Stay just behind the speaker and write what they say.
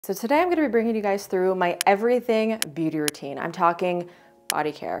So today I'm gonna be bringing you guys through my everything beauty routine. I'm talking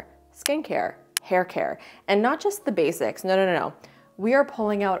body care, skincare, hair care, and not just the basics. No. We are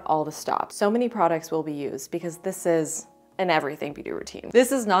pulling out all the stops. So many products will be used because this is an everything beauty routine.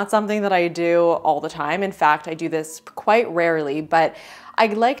 This is not something that I do all the time. In fact, I do this quite rarely, but I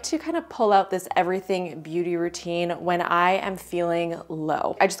like to kind of pull out this everything beauty routine when I am feeling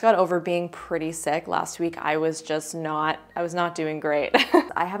low. I just got over being pretty sick. Last week, I was not doing great.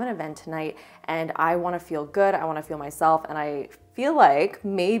 I have an event tonight and I wanna feel good, I wanna feel myself, and I feel like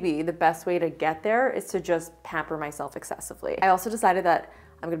maybe the best way to get there is to just pamper myself excessively. I also decided that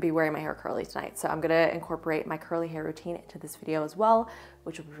I'm gonna be wearing my hair curly tonight, so I'm gonna incorporate my curly hair routine into this video as well,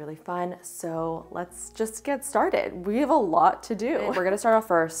 which will be really fun. So let's just get started. We have a lot to do. We're gonna start off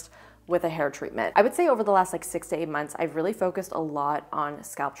first with a hair treatment. I would say over the last 6 to 8 months, I've really focused a lot on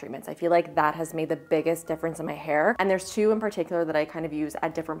scalp treatments. I feel like that has made the biggest difference in my hair. And there's two in particular that I kind of use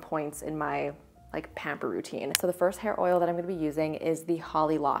at different points in my pamper routine. So the first hair oil that I'm gonna be using is the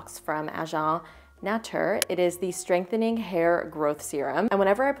Holly Locks from Agent Nature. It is the strengthening hair growth serum. And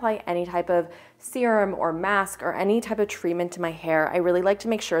whenever I apply any type of serum or mask or any type of treatment to my hair, I really like to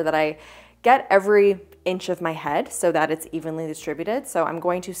make sure that I get every inch of my head so that it's evenly distributed. So I'm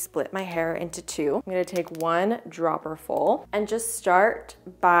going to split my hair into two. I'm gonna take one dropper full and just start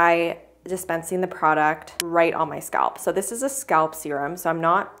by dispensing the product right on my scalp. So this is a scalp serum, so I'm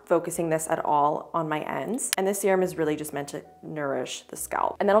not focusing this at all on my ends. And this serum is really just meant to nourish the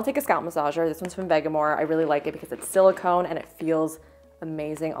scalp. And then I'll take a scalp massager. This one's from Vegamore. I really like it because it's silicone and it feels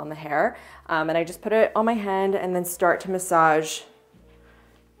amazing on the hair. And I just put it on my hand and then start to massage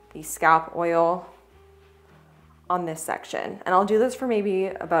the scalp oil on this section. And I'll do this for maybe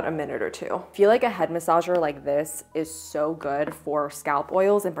about a minute or two. I feel like a head massager like this is so good for scalp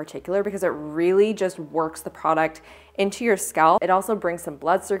oils in particular because it really just works the product into your scalp. It also brings some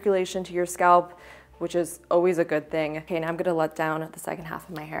blood circulation to your scalp, which is always a good thing. Okay, now I'm gonna let down the second half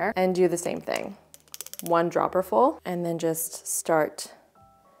of my hair and do the same thing. One dropper full, and then just start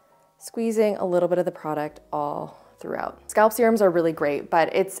squeezing a little bit of the product all throughout. Scalp serums are really great, but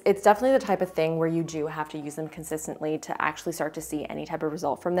it's definitely the type of thing where you do have to use them consistently to actually start to see any type of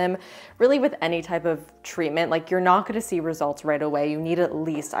result from them. Really with any type of treatment, like you're not gonna see results right away. You need at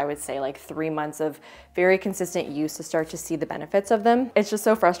least, I would say, like 3 months of very consistent use to start to see the benefits of them. It's just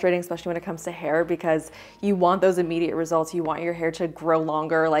so frustrating, especially when it comes to hair, because you want those immediate results. You want your hair to grow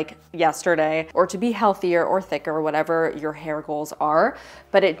longer like yesterday, or to be healthier or thicker, or whatever your hair goals are.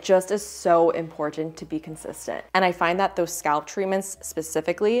 But it just is so important to be consistent. And I find that those scalp treatments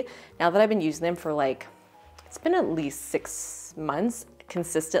specifically, now that I've been using them for it's been at least 6 months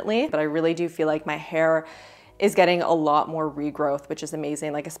consistently, but I really do feel like my hair is getting a lot more regrowth, which is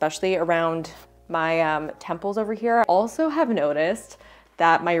amazing, especially around my temples over here. I also have noticed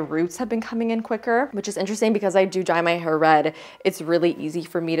that my roots have been coming in quicker, which is interesting because I do dye my hair red. It's really easy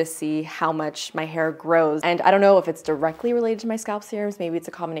for me to see how much my hair grows. And I don't know if it's directly related to my scalp serums. Maybe it's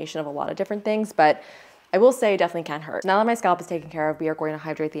a combination of a lot of different things, but I will say it definitely can hurt. Now that my scalp is taken care of, we are going to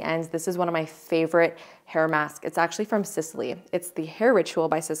hydrate the ends. This is one of my favorite hair masks. It's actually from Sicily. It's the Hair Ritual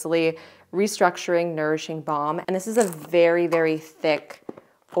by Sicily Restructuring Nourishing Balm. And this is a very, very thick,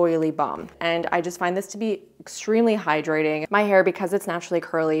 oily balm. And I just find this to be extremely hydrating. My hair, because it's naturally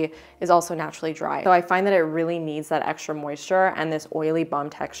curly, is also naturally dry. So I find that it really needs that extra moisture, and this oily balm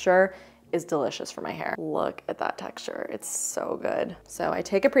texture is delicious for my hair. Look at that texture, it's so good. So I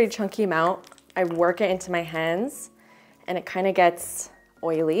take a pretty chunky amount, I work it into my hands, and it kind of gets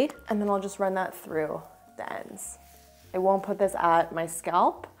oily, and then I'll just run that through the ends. I won't put this at my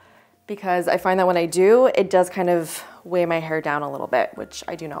scalp because I find that when I do, it does kind of weigh my hair down a little bit, which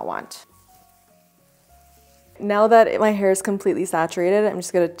I do not want. Now that my hair is completely saturated, I'm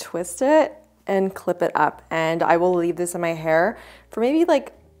just gonna twist it and clip it up, and I will leave this in my hair for maybe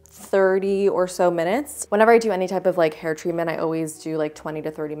 30 or so minutes. Whenever I do any type of hair treatment, I always do 20 to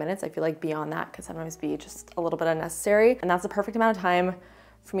 30 minutes. I feel like beyond that could sometimes be just a little bit unnecessary, and that's the perfect amount of time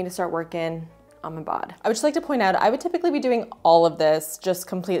for me to start working on my bod. I would just like to point out, I would typically be doing all of this just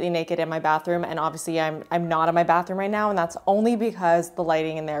completely naked in my bathroom, and obviously I'm not in my bathroom right now, and that's only because the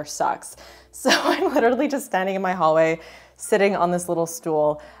lighting in there sucks. So I'm literally just standing in my hallway, sitting on this little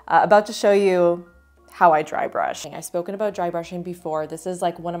stool, about to show you how I dry brush. I've spoken about dry brushing before. This is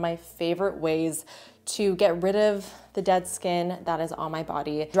one of my favorite ways to get rid of the dead skin that is on my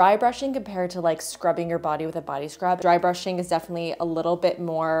body. Dry brushing compared to scrubbing your body with a body scrub, dry brushing is definitely a little bit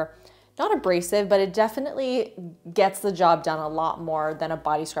more not abrasive, but it definitely gets the job done a lot more than a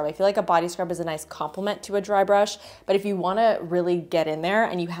body scrub. I feel like a body scrub is a nice complement to a dry brush, but if you wanna really get in there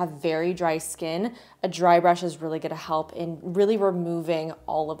and you have very dry skin, a dry brush is really gonna help in really removing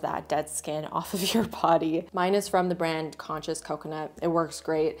all of that dead skin off of your body. Mine is from the brand Conscious Coconut. It works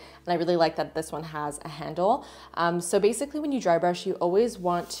great, and I really like that this one has a handle. So basically when you dry brush, you always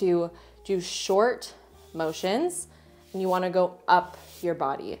want to do short motions, and you wanna go up your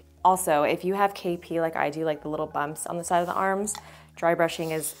body. Also, if you have KP like I do, like the little bumps on the side of the arms, dry brushing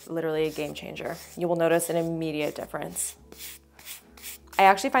is literally a game changer. You will notice an immediate difference. I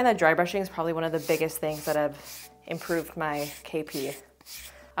actually find that dry brushing is probably one of the biggest things that have improved my KP.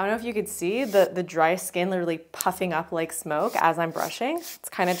 I don't know if you could see the dry skin literally puffing up like smoke as I'm brushing. It's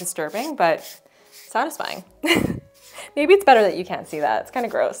kind of disturbing, but satisfying. Maybe it's better that you can't see that. It's kind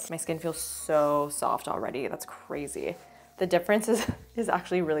of gross. My skin feels so soft already. That's crazy. The difference is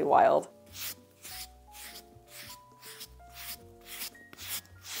actually really wild.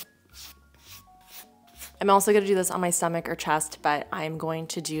 I'm also gonna do this on my stomach or chest, but I'm going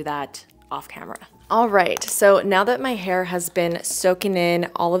to do that off camera. All right, so now that my hair has been soaking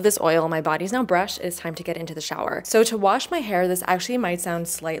in all of this oil, my body's now brushed, it's time to get into the shower. So to wash my hair, this actually might sound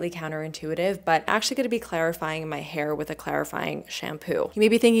slightly counterintuitive, but actually gonna be clarifying my hair with a clarifying shampoo. You may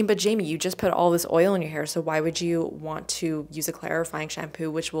be thinking, but Jamie, you just put all this oil in your hair, so why would you want to use a clarifying shampoo,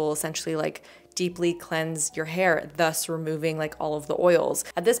 which will essentially like deeply cleanse your hair, thus removing like all of the oils.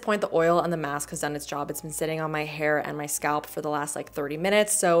 At this point, the oil and the mask has done its job. It's been sitting on my hair and my scalp for the last like 30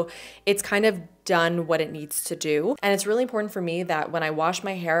 minutes. So it's kind of done what it needs to do. And it's really important for me that when I wash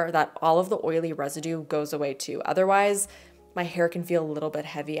my hair, that all of the oily residue goes away too. Otherwise, my hair can feel a little bit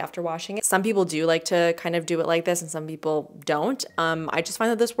heavy after washing it. Some people do like to kind of do it like this and some people don't. I just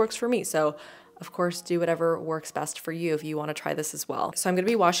find that this works for me. So of course, do whatever works best for you if you want to try this as well. So I'm going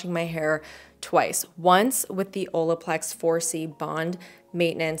to be washing my hair twice. Once with the Olaplex 4C Bond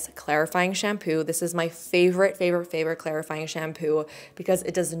Maintenance Clarifying Shampoo. This is my favorite clarifying shampoo because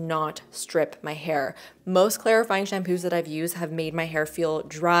it does not strip my hair. Most clarifying shampoos that I've used have made my hair feel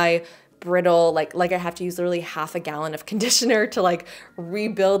dry, brittle, like I have to use literally half a gallon of conditioner to like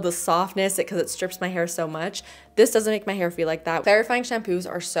rebuild the softness because it strips my hair so much. This doesn't make my hair feel like that. Clarifying shampoos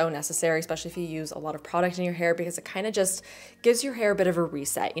are so necessary, especially if you use a lot of product in your hair, because it kind of just gives your hair a bit of a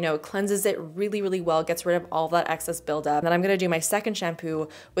reset. You know, it cleanses it really, really well, gets rid of all that excess buildup. And then I'm gonna do my second shampoo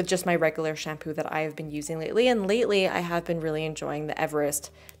with just my regular shampoo that I have been using lately. And lately I have been really enjoying the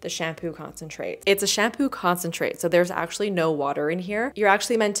Everest, the shampoo concentrate. It's a shampoo concentrate, so there's actually no water in here. You're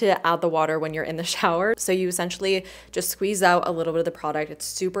actually meant to add the water when you're in the shower. So you essentially just squeeze out a little bit of the product. It's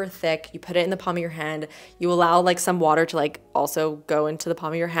super thick. You put it in the palm of your hand. You allow like some water to like also go into the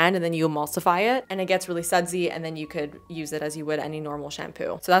palm of your hand, and then you emulsify it and it gets really sudsy, and then you could use it as you would any normal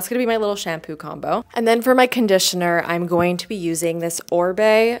shampoo. So that's gonna be my little shampoo combo. And then for my conditioner, I'm going to be using this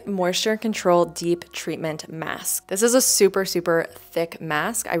Orbe Moisture Control Deep Treatment Mask. This is a super thick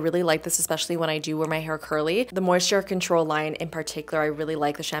mask. I really like this, especially when I do wear my hair curly. The Moisture Control line in particular, I really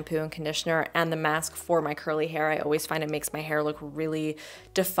like the shampoo and conditioner and the mask for my curly hair. I always find it makes my hair look really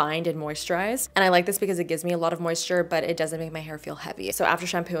defined and moisturized. And I like this because it gives me a lot of moisture, but it doesn't make my hair feel heavy. So after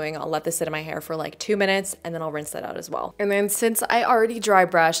shampooing, I'll let this sit in my hair for like 2 minutes and then I'll rinse that out as well. And then since I already dry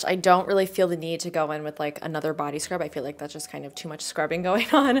brushed, I don't really feel the need to go in with like another body scrub. I feel like that's just kind of too much scrubbing going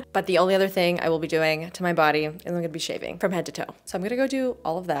on. But the only other thing I will be doing to my body is I'm gonna be shaving from head to toe. So I'm gonna go do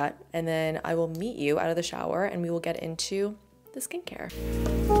all of that, and then I will meet you out of the shower and we will get into the skincare.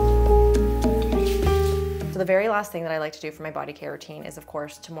 So the very last thing that I like to do for my body care routine is of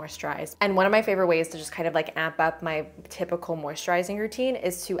course to moisturize. And one of my favorite ways to just kind of like amp up my typical moisturizing routine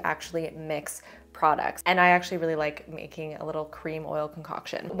is to actually mix products. And I actually really like making a little cream oil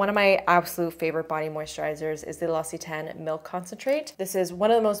concoction. One of my absolute favorite body moisturizers is the L'Occitane Milk Concentrate. This is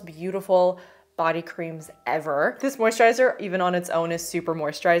one of the most beautiful body creams ever. This moisturizer, even on its own, is super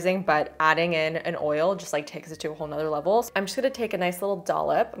moisturizing, but adding in an oil just like takes it to a whole nother level. So I'm just gonna take a nice little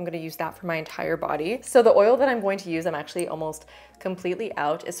dollop. I'm gonna use that for my entire body. So the oil that I'm going to use, I'm actually almost completely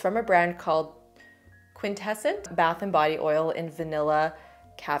out, is from a brand called Quintessent Bath and Body Oil in Vanilla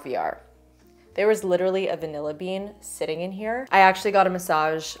Caviar. There was literally a vanilla bean sitting in here. I actually got a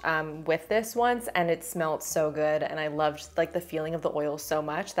massage with this once and it smelled so good, and I loved like the feeling of the oil so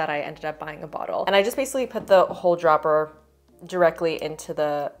much that I ended up buying a bottle. And I just basically put the whole dropper directly into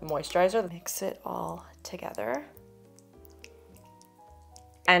the moisturizer. Mix it all together.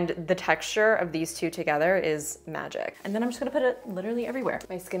 And the texture of these two together is magic. And then I'm just gonna put it literally everywhere.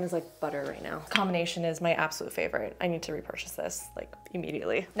 My skin is like butter right now. Combination is my absolute favorite. I need to repurchase this like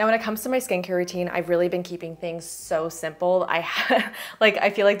immediately. Now, when it comes to my skincare routine, I've really been keeping things so simple. I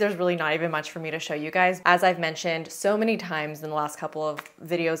feel like there's really not even much for me to show you guys. As I've mentioned so many times in the last couple of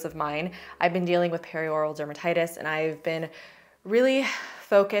videos of mine, I've been dealing with perioral dermatitis, and I've been really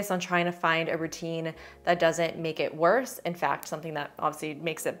focus on trying to find a routine that doesn't make it worse. In fact, something that obviously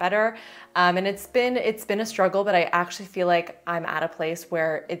makes it better. And it's been a struggle, but I actually feel like I'm at a place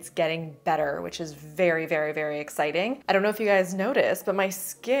where it's getting better, which is very, very, very exciting. I don't know if you guys noticed, but my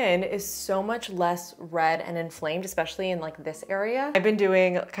skin is so much less red and inflamed, especially in like this area. I've been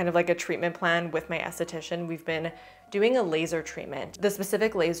doing kind of like a treatment plan with my esthetician. We've been doing a laser treatment. The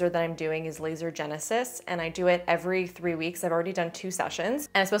specific laser that I'm doing is Laser Genesis, and I do it every 3 weeks. I've already done 2 sessions,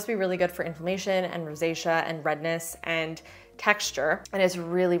 and it's supposed to be really good for inflammation and rosacea and redness and texture, and it's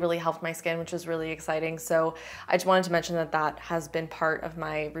really, really helped my skin, which is really exciting. So I just wanted to mention that that has been part of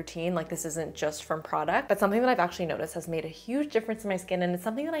my routine. Like, this isn't just from product, but something that I've actually noticed has made a huge difference in my skin, and it's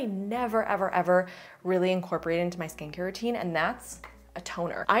something that I never, ever, ever really incorporated into my skincare routine, and that's a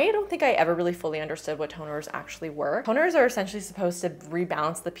toner. I don't think I ever really fully understood what toners actually were. Toners are essentially supposed to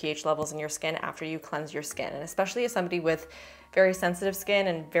rebalance the pH levels in your skin after you cleanse your skin. And especially as somebody with very sensitive skin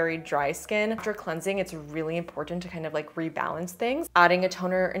and very dry skin, after cleansing, it's really important to kind of like rebalance things. Adding a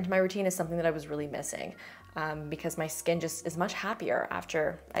toner into my routine is something that I was really missing. Because my skin just is much happier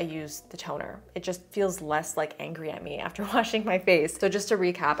after I use the toner. It just feels less like angry at me after washing my face. So just to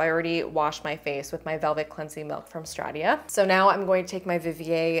recap, I already washed my face with my Velvet Cleansing Milk from Stratia. So now I'm going to take my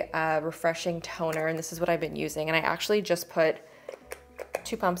Vivier Refreshing Toner, and this is what I've been using. And I actually just put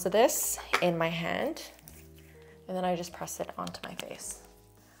 2 pumps of this in my hand, and then I just press it onto my face.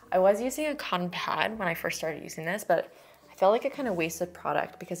 I was using a cotton pad when I first started using this, but I felt like it kind of wasted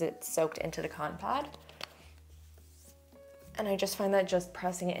product because it soaked into the cotton pad. And I just find that just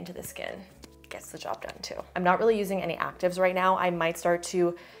pressing it into the skin gets the job done too. I'm not really using any actives right now. I might start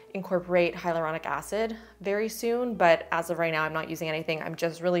to incorporate hyaluronic acid very soon, but as of right now, I'm not using anything. I'm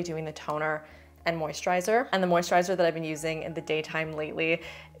just really doing the toner and moisturizer. And the moisturizer that I've been using in the daytime lately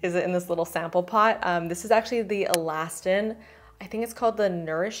is in this little sample pot. This is actually the Elastin. I think it's called the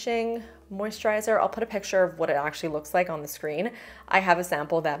Nourishing Moisturizer. I'll put a picture of what it actually looks like on the screen. I have a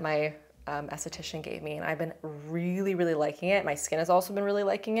sample that my esthetician gave me, and I've been really, really liking it. My skin has also been really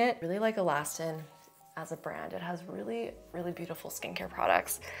liking it. Really like Elastin as a brand. It has really, really beautiful skincare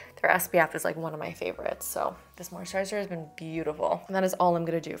products. Their SPF is like one of my favorites. So this moisturizer has been beautiful. And that is all I'm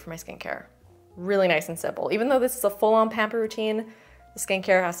gonna do for my skincare. Really nice and simple. Even though this is a full-on pamper routine, the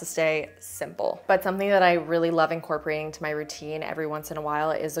skincare has to stay simple. But something that I really love incorporating to my routine every once in a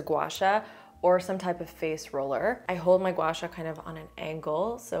while is a gua sha or some type of face roller. I hold my gua sha kind of on an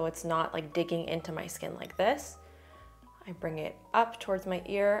angle, so it's not like digging into my skin like this. I bring it up towards my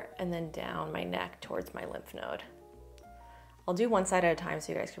ear and then down my neck towards my lymph node. I'll do one side at a time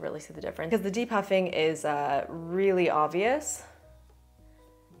so you guys can really see the difference, because the depuffing is really obvious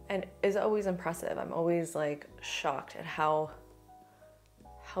and is always impressive. I'm always like shocked at how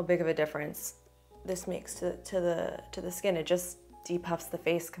big of a difference this makes to the skin. It just depuffs the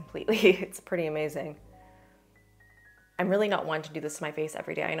face completely. It's pretty amazing. I'm really not one to do this to my face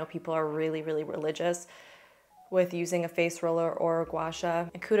every day. I know people are really, really religious with using a face roller or a gua sha,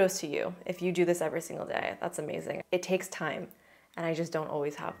 and kudos to you if you do this every single day. That's amazing. It takes time, and I just don't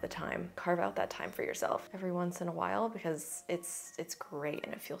always have the time. Carve out that time for yourself every once in a while, because it's great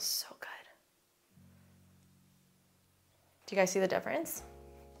and it feels so good. Do you guys see the difference?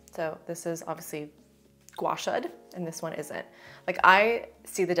 So this is obviously gua sha'd, and this one isn't. Like, I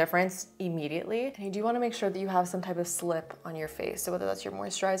see the difference immediately. And you do want to make sure that you have some type of slip on your face. So whether that's your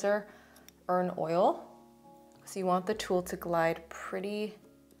moisturizer or an oil. So you want the tool to glide pretty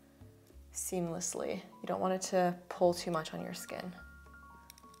seamlessly. You don't want it to pull too much on your skin.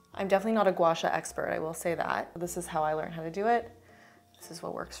 I'm definitely not a gua sha expert, I will say that. This is how I learned how to do it. This is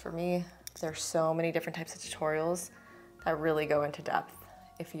what works for me. There's so many different types of tutorials that really go into depth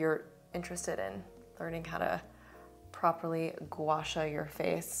if you're interested in learning how to properly gua sha your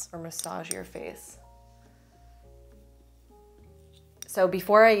face or massage your face. So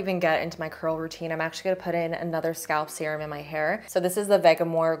before I even get into my curl routine, I'm actually gonna put in another scalp serum in my hair. So this is the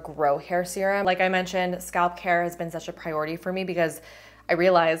Vegamour Grow Hair Serum. Like I mentioned, scalp care has been such a priority for me because I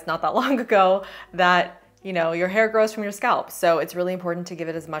realized not that long ago that, you know, your hair grows from your scalp. So it's really important to give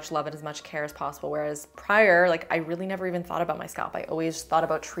it as much love and as much care as possible. Whereas prior, like, I really never even thought about my scalp. I always thought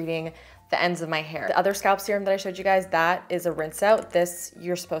about treating the ends of my hair. The other scalp serum that I showed you guys, that is a rinse out. This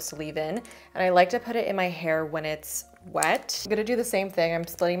you're supposed to leave in. And I like to put it in my hair when it's wet. I'm gonna do the same thing. I'm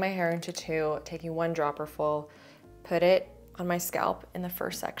splitting my hair into two, taking one dropper full, put it on my scalp in the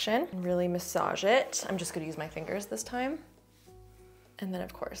first section and really massage it. I'm just gonna use my fingers this time. And then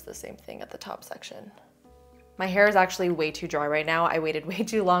of course the same thing at the top section. My hair is actually way too dry right now. I waited way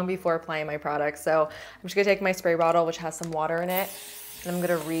too long before applying my product. So I'm just gonna take my spray bottle, which has some water in it, and I'm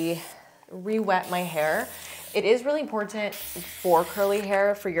gonna re-wet my hair. It is really important for curly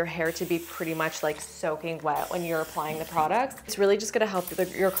hair for your hair to be pretty much like soaking wet when you're applying the products. It's really just gonna help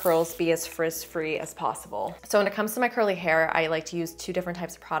your curls be as frizz-free as possible. So when it comes to my curly hair, I like to use two different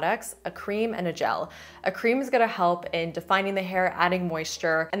types of products, a cream and a gel. A cream is gonna help in defining the hair, adding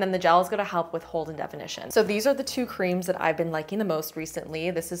moisture, and then the gel is gonna help with hold and definition. So these are the two creams that I've been liking the most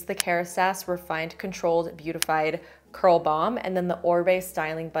recently. This is the Kerastase Refined Controlled Beautified Curl Balm, and then the Orbe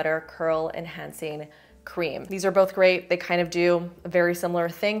Styling Butter Curl Enhancing Cream. These are both great. They kind of do a very similar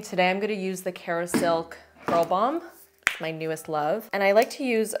thing. Today I'm going to use the Kerasilk Curl Balm, my newest love. And I like to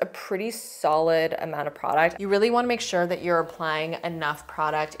use a pretty solid amount of product. You really want to make sure that you're applying enough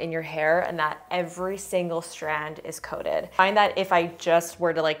product in your hair and that every single strand is coated. I find that if I just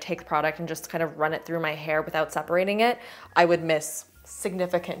were to like take the product and just kind of run it through my hair without separating it, I would miss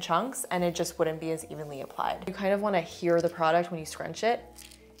significant chunks and it just wouldn't be as evenly applied. You kind of want to hear the product when you scrunch it.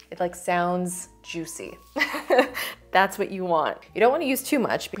 It like sounds juicy. That's what you want. You don't want to use too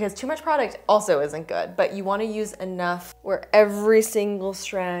much because too much product also isn't good, but you want to use enough where every single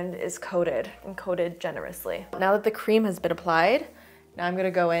strand is coated and coated generously. Now that the cream has been applied, now I'm gonna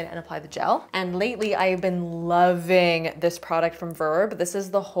go in and apply the gel. And lately I've been loving this product from Verb. This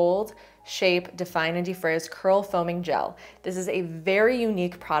is the Hold, Shape, Define, and Defrizz Curl Foaming Gel. This is a very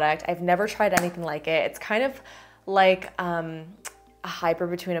unique product. I've never tried anything like it. It's kind of like, a hybrid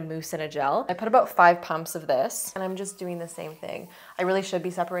between a mousse and a gel. I put about 5 pumps of this and I'm just doing the same thing. I really should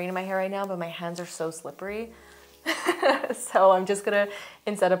be separating my hair right now, but my hands are so slippery. So I'm just gonna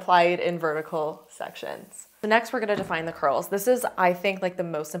instead apply it in vertical sections. So next we're gonna define the curls. This is, I think, like the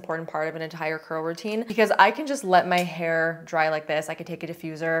most important part of an entire curl routine because I can just let my hair dry like this. I could take a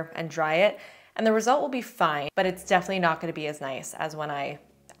diffuser and dry it and the result will be fine, but it's definitely not gonna be as nice as when I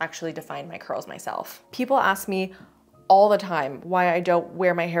actually define my curls myself. People ask me all the time why I don't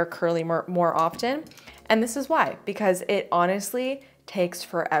wear my hair curly more often. And this is why, because it honestly takes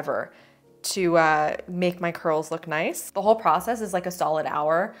forever to make my curls look nice. The whole process is like a solid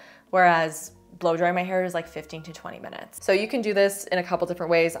hour, whereas blow dry my hair is like 15 to 20 minutes. So you can do this in a couple different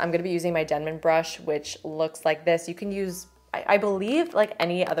ways. I'm gonna be using my Denman brush, which looks like this. You can use, I believe, like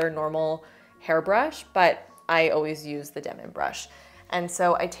any other normal hairbrush, but I always use the Denman brush. And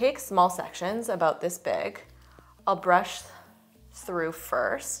so I take small sections about this big. I'll brush through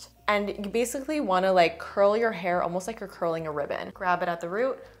first. And you basically wanna like curl your hair almost like you're curling a ribbon. Grab it at the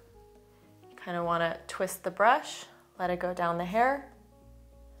root. You kind of wanna twist the brush, let it go down the hair.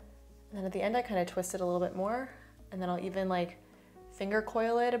 And then at the end, I kind of twist it a little bit more. And then I'll even like finger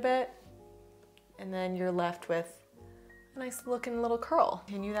coil it a bit. And then you're left with a nice looking little curl.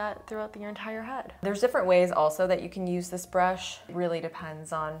 Continue that throughout your entire head. There's different ways also that you can use this brush. It really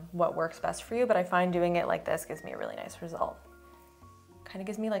depends on what works best for you, but I find doing it like this gives me a really nice result. Kind of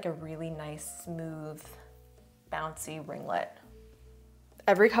gives me like a really nice, smooth, bouncy ringlet.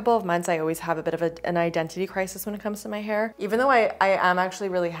 Every couple of months, I always have a bit of an identity crisis when it comes to my hair. Even though I am actually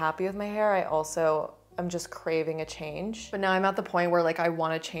really happy with my hair, I'm just craving a change. But now I'm at the point where like I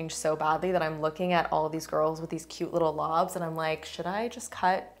want to change so badly that I'm looking at all of these girls with these cute little lobs and I'm like, should I just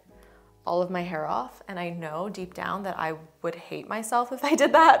cut all of my hair off? And I know deep down that I would hate myself if I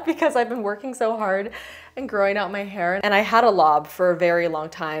did that because I've been working so hard and growing out my hair. And I had a lob for a very long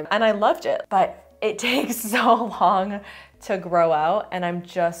time and I loved it, but it takes so long to grow out and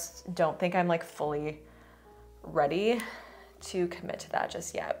don't think I'm like fully ready to commit to that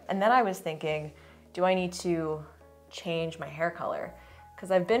just yet. And then I was thinking, do I need to change my hair color?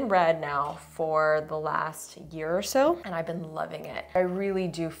 Because I've been red now for the last year or so and I've been loving it. I really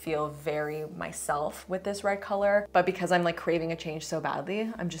do feel very myself with this red color, but because I'm like craving a change so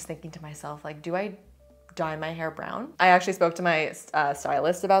badly, I'm just thinking to myself, like, do I dye my hair brown? I actually spoke to my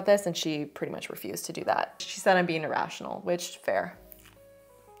stylist about this and she pretty much refused to do that. She said I'm being irrational, which fair.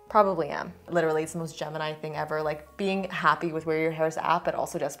 Probably am. Literally, it's the most Gemini thing ever, like being happy with where your hair's at, but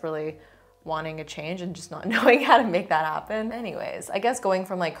also desperately wanting a change and just not knowing how to make that happen. Anyways, I guess going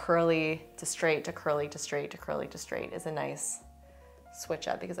from like curly to straight to curly to straight to curly to straight is a nice switch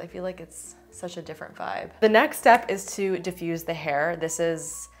up because I feel like it's such a different vibe. The next step is to diffuse the hair.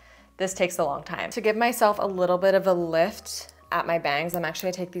 This takes a long time. To give myself a little bit of a lift at my bangs, I'm actually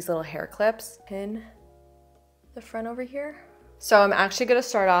gonna take these little hair clips, pin the front over here, So I'm actually gonna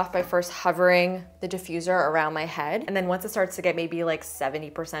start off by first hovering the diffuser around my head. And then once it starts to get maybe like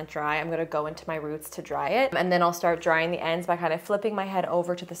 70% dry, I'm gonna go into my roots to dry it. And then I'll start drying the ends by kind of flipping my head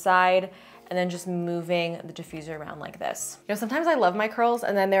over to the side and then just moving the diffuser around like this. You know, sometimes I love my curls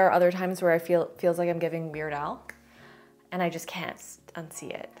and then there are other times where I feels like I'm giving Weird Al and I just can't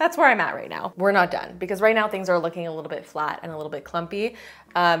unsee it. That's where I'm at right now. We're not done because right now things are looking a little bit flat and a little bit clumpy.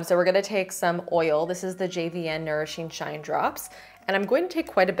 So we're gonna take some oil. This is the JVN Nourishing Shine Drops. And I'm going to take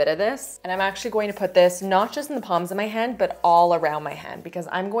quite a bit of this. And I'm actually going to put this not just in the palms of my hand, but all around my hand because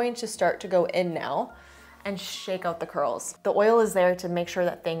I'm going to start to go in now and shake out the curls. The oil is there to make sure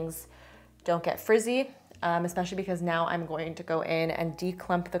that things don't get frizzy, especially because now I'm going to go in and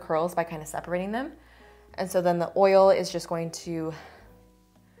declump the curls by kind of separating them. And so then the oil is just going to,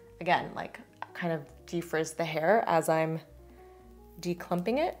 again, like kind of defrizz the hair as I'm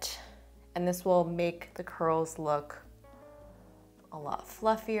declumping it. And this will make the curls look a lot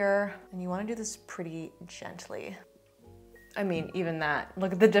fluffier. And you wanna do this pretty gently. I mean, even that,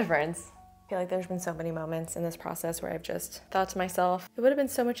 look at the difference. I feel like there's been so many moments in this process where I've just thought to myself, it would have been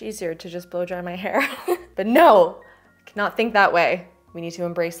so much easier to just blow dry my hair. But no, I cannot think that way. We need to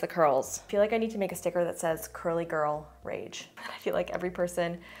embrace the curls. I feel like I need to make a sticker that says curly girl rage. I feel like every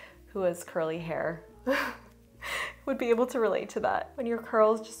person who has curly hair would be able to relate to that when your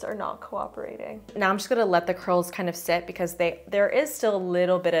curls just are not cooperating. Now I'm just gonna let the curls kind of sit because there is still a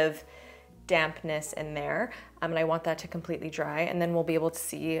little bit of dampness in there. And I want that to completely dry and then we'll be able to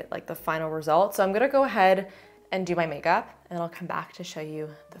see like the final result. So I'm gonna go ahead and do my makeup and then I'll come back to show you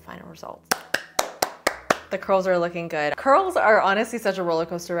the final results. The curls are looking good. Curls are honestly such a roller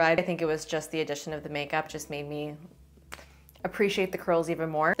coaster ride. I think it was just the addition of the makeup just made me appreciate the curls even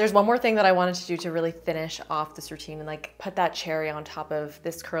more. There's one more thing that I wanted to do to really finish off this routine and like put that cherry on top of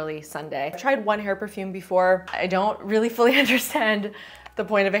this curly sundae. I've tried one hair perfume before. I don't really fully understand the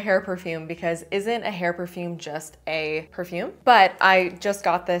point of a hair perfume because isn't a hair perfume just a perfume? But I just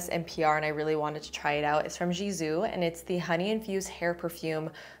got this in PR and I really wanted to try it out. It's from Jisoo and it's the honey infused hair perfume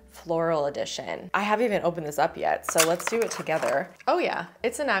floral edition. I haven't even opened this up yet, so let's do it together. Oh yeah,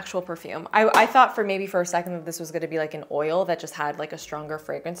 it's an actual perfume. I thought for a second that this was gonna be like an oil that just had like a stronger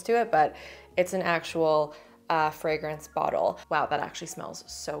fragrance to it, but it's an actual fragrance bottle. Wow, that actually smells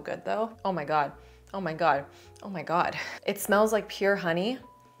so good though. Oh my God, oh my God, oh my God. It smells like pure honey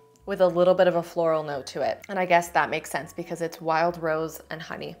with a little bit of a floral note to it. And I guess that makes sense because it's wild rose and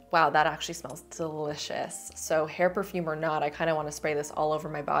honey. Wow, that actually smells delicious. So hair perfume or not, I kind of want to spray this all over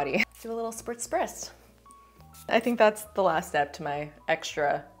my body. Do a little spritz. I think that's the last step to my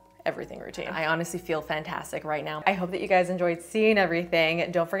extra everything routine. I honestly feel fantastic right now. I hope that you guys enjoyed seeing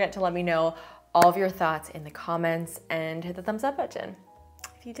everything. Don't forget to let me know all of your thoughts in the comments and hit the thumbs up button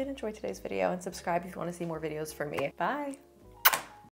if you did enjoy today's video and subscribe if you want to see more videos from me. Bye.